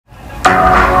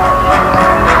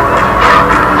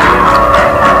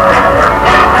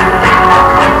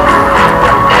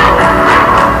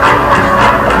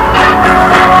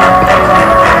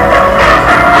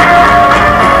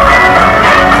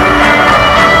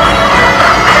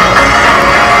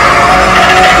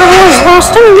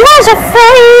was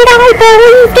afraid, I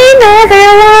believed in all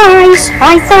their lies.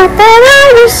 I thought that I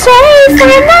was safe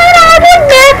and that I would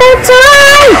never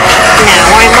die. Now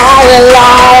I'm all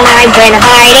alone, I've been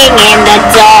hiding in the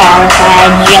dark. I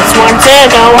just want to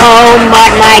go home,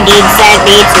 but my deeds sent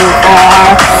me too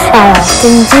far. I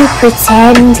often do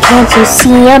pretend, can't you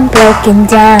see I'm broken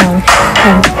down?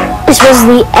 And this was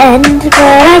the end,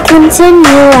 but I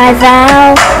continue, I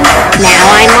vow. Now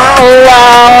I'm all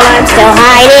alone, I'm still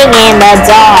hiding in the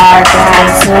dark.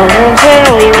 I'm so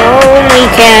very lonely,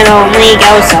 can only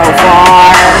go so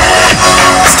far.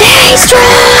 Stay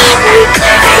strong, we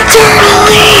clear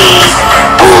eternally.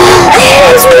 All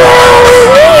is well,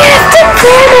 we have to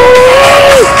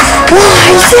family.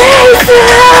 Lives they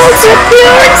felt to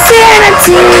pure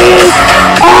insanity.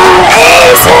 All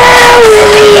is hell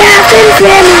with the Afton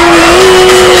family.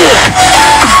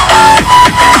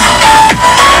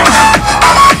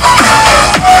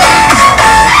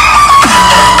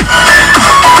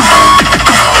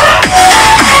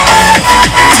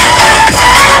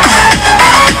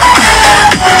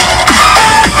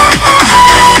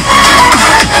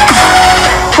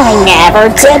 I never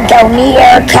did go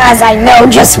near, cause I know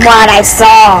just what I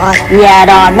saw. Yet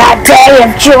on that day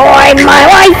of joy, my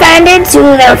life ended to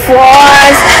their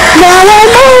flaws. Now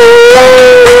I'm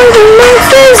alone, the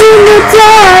monsters in the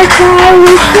dark. I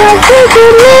wish that we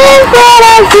could live, but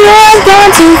I feel I've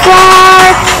gone too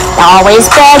far. Always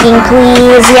begging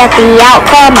please, yet the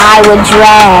outcome I would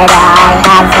dread. I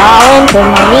have fallen to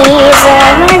my knees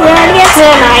and my gun gets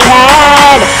in my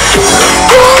head.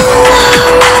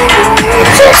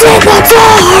 Just in the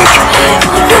dark,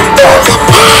 through the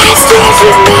past, there's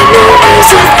your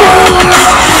memories of war.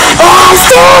 I'll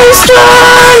stay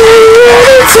strong, we live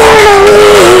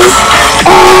eternally.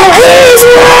 All is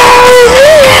well, we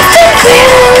have to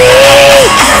family.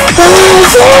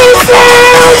 Lives they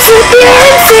found to pure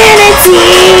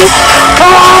infinity.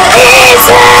 All is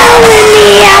well in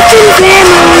the Afton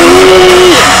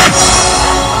family.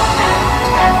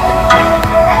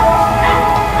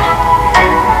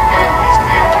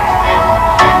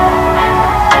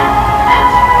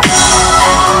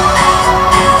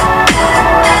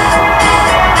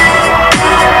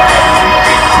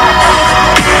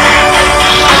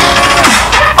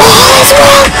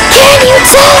 Can you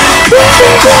tell? We've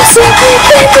been blessed, we've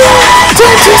been blessed.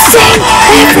 Time to sing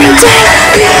every day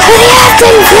for the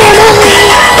Afton family.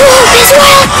 All is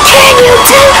well, can you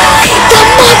tell? The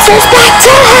monster's back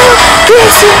to hell.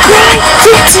 Grace and cry,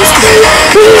 dance is free.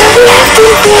 We are the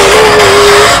Afton family.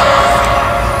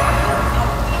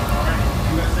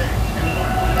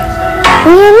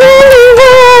 We really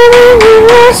will, we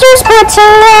monsters put to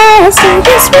rest. And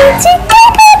this means it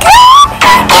can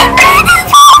become and rid of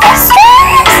all the stress.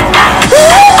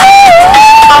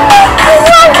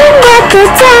 The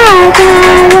dark,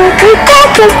 I won't forget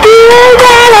the fear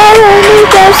that I only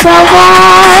go so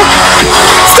far.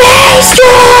 Stay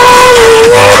strong, we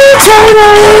live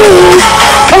eternally.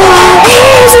 All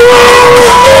is well,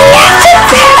 we have to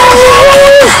family.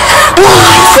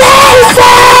 Lives they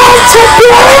found